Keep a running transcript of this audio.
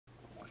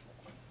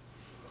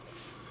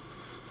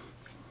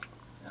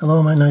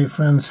Hello my knife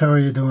friends, how are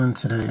you doing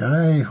today?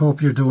 I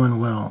hope you're doing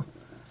well.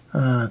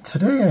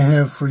 Today I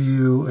have for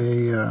you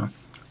a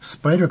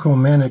Spyderco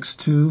Manix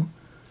 2.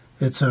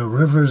 It's a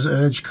River's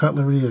Edge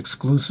cutlery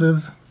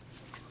exclusive.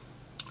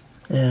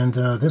 And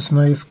this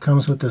knife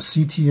comes with the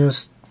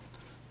CTS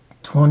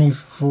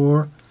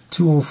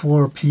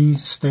 204P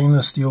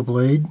stainless steel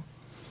blade.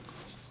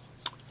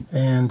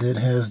 And it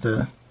has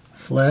the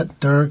flat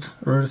dark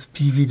earth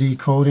PVD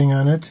coating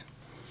on it.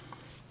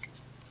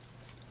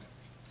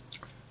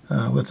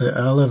 With the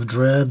olive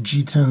drab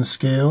G-10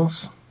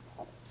 scales.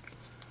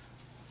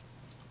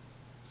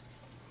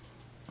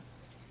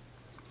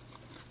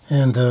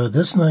 And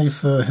this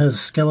knife has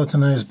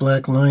skeletonized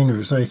black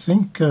liners. I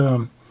think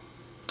the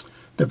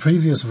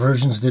previous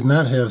versions did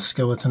not have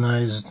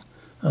skeletonized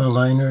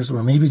liners,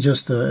 or maybe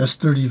just the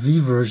S30V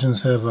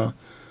versions have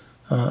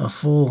a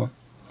full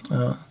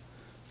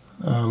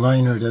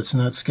liner that's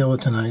not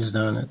skeletonized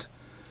on it.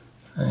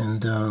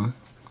 And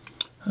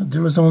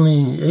there was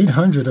only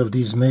 800 of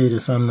these made,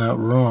 if I'm not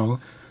wrong,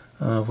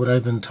 what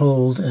I've been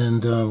told.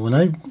 And when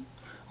I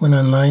went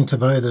online to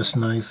buy this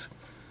knife,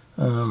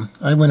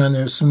 I went on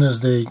there as soon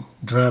as they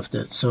dropped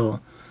it.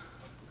 So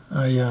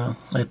I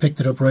picked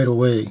it up right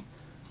away.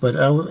 But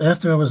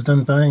after I was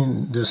done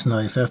buying this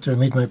knife, after I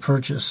made my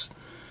purchase,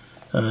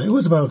 it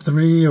was about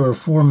 3 or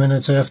 4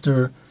 minutes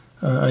after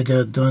I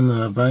got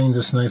done buying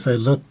this knife, I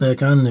looked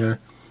back on there,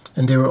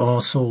 and they were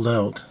all sold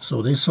out.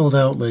 So they sold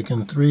out like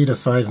in 3 to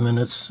 5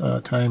 minutes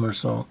time or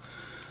so,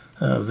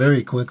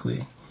 very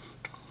quickly.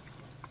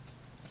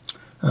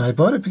 I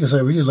bought it because I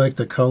really like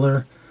the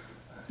color,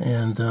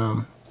 and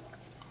I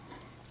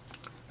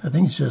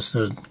think it's just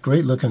a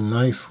great looking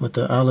knife with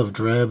the olive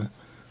drab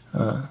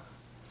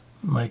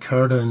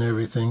micarta and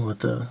everything with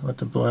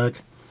the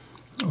black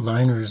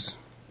liners.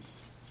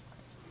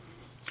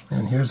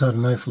 And here's how the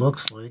knife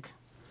looks like.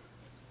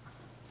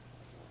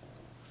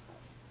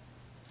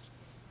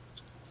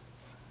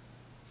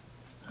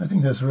 I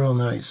think that's real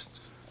nice.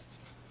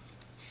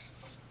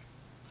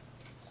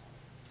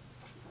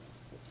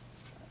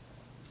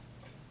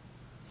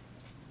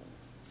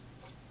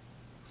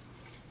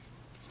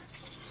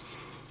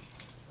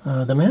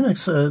 The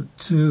Manix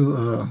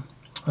 2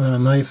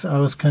 knife I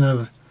was kind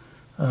of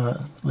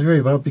leery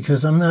about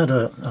because I'm not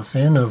a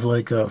fan of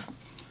like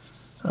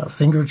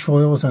finger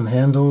choils on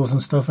handles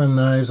and stuff on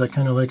knives. I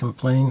kind of like them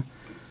plain.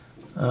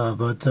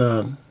 But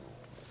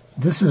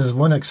this is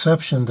one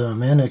exception. The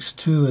Manix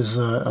 2 is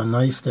a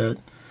knife that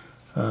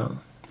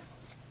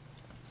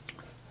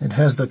it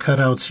has the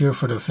cutouts here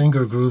for the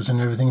finger grooves and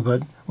everything,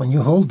 but when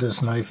you hold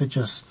this knife, it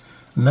just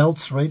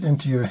melts right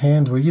into your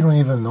hand where you don't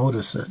even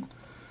notice it.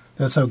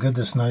 That's how good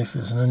this knife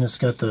is. And then it's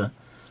got the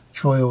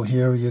choil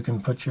here where you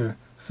can put your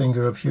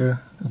finger up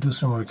here and do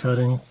some more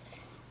cutting.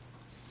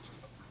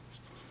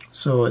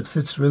 So it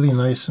fits really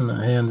nice in the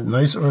hand.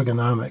 Nice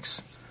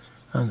ergonomics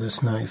on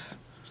this knife.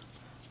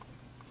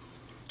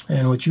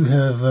 And what you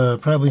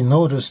have probably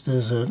noticed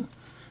is that,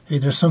 hey,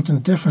 there's something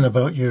different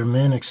about your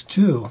Manix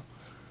 2.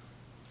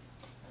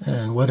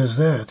 And what is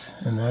that?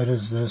 And that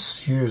is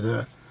this here,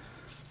 the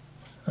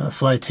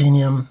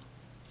Flytanium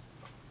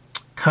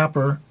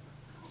copper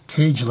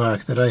cage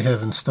lock that I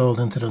have installed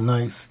into the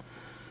knife.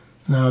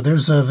 Now,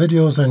 there's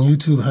videos on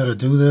YouTube how to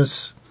do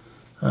this,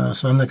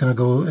 so I'm not going to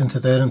go into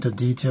that into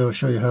detail,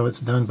 show you how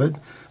it's done. But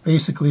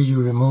basically,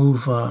 you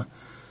remove the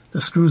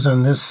screws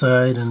on this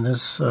side and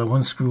this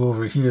one screw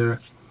over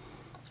here,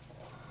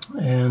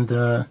 and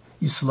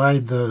you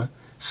slide the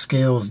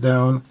scales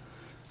down.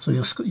 So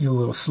you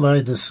will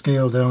slide the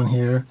scale down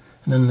here,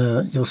 and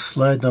then you'll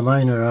slide the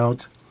liner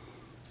out,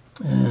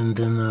 and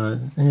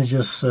then you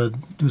just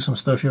do some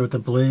stuff here with the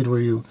blade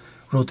where you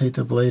rotate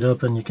the blade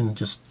up and you can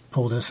just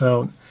pull this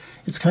out.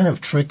 It's kind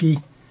of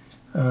tricky,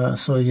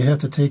 so you have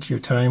to take your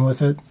time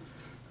with it,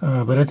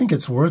 but I think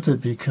it's worth it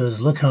because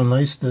look how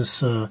nice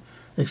this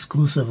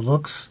exclusive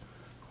looks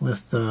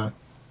with the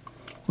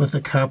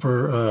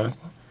copper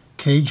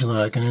cage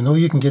lock. And I know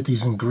you can get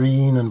these in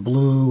green and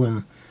blue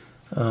and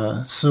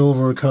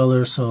silver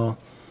color,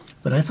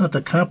 but I thought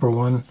the copper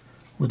one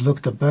would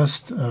look the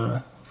best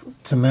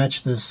to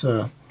match this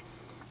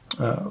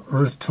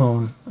earth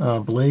tone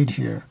blade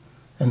here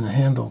and the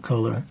handle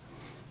color.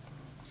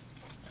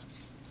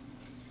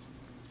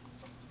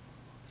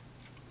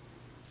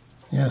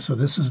 Yeah, so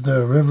this is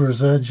the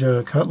River's Edge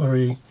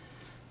Cutlery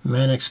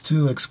Manix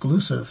 2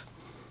 exclusive.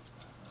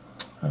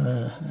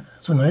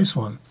 It's a nice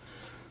one.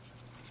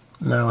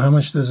 Now, how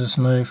much does this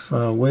knife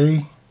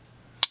weigh?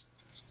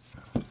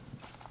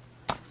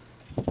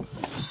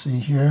 Let's see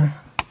here.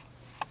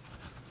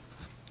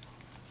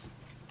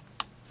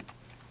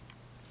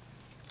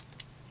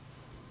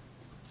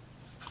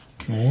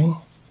 Okay.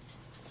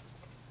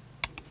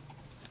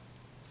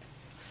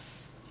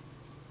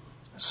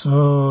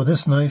 So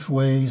this knife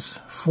weighs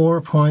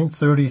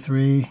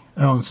 4.33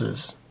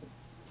 ounces.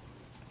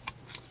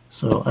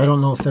 So I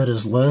don't know if that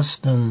is less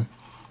than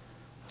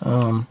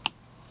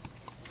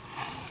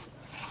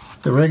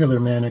the regular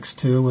Manix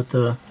 2 with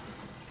the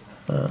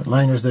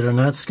liners that are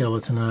not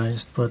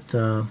skeletonized, but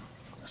I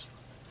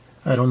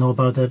don't know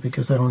about that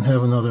because I don't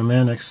have another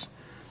Manix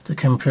to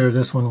compare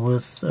this one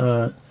with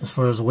as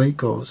far as weight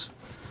goes.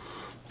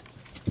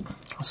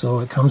 So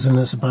it comes in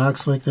this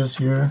box like this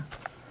here,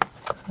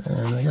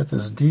 and I got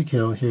this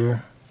decal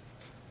here.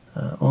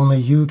 Only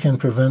you can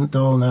prevent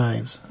dull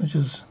knives, which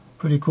is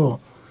pretty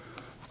cool.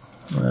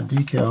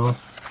 Decal.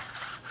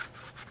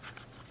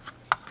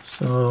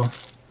 So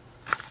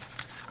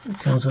it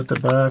comes with the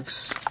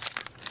box,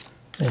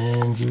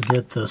 and you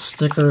get the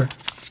sticker,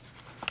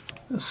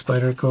 the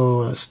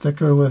Spyderco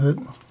sticker with it,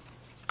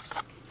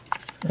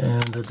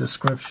 and the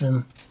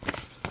description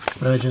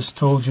that I just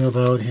told you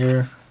about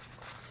here.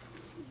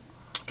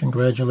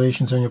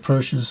 Congratulations on your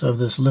purchase of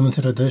this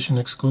limited edition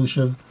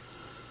exclusive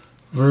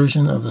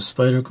version of the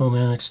Spyderco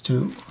Manix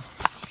 2.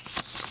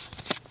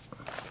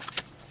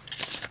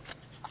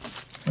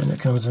 And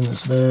it comes in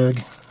this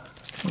bag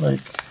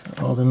like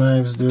all the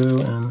knives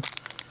do, and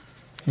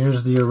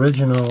here's the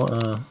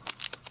original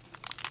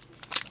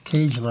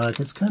cage lock.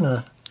 It's kind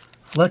of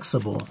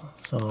flexible,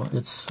 so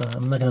it's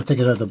I'm not going to take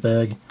it out of the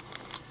bag,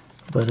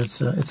 but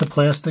it's a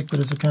plastic, but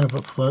it's a kind of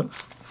a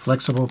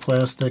flexible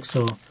plastic,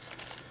 so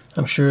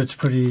I'm sure it's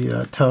pretty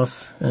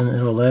tough and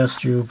it'll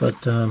last you.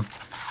 But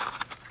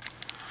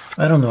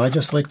I don't know, I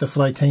just like the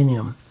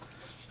Flytanium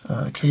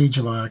cage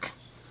lock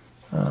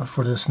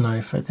for this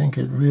knife. I think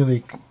it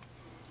really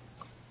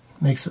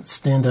makes it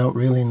stand out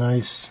really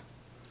nice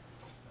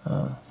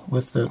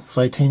with the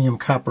Flytanium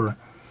copper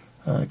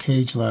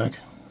cage lock.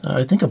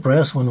 I think a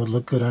brass one would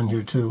look good on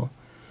here too.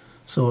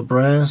 So a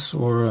brass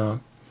or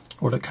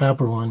the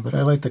copper one, but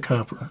I like the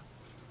copper.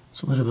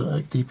 It's a little bit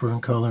like deeper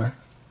in color.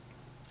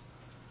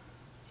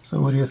 So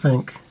what do you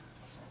think?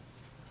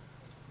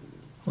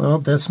 Well,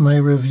 that's my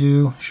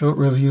review, short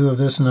review of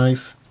this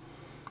knife,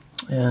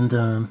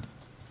 and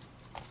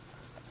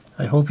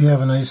I hope you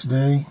have a nice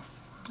day,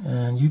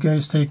 and you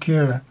guys take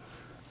care,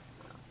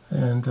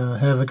 and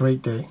have a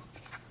great day.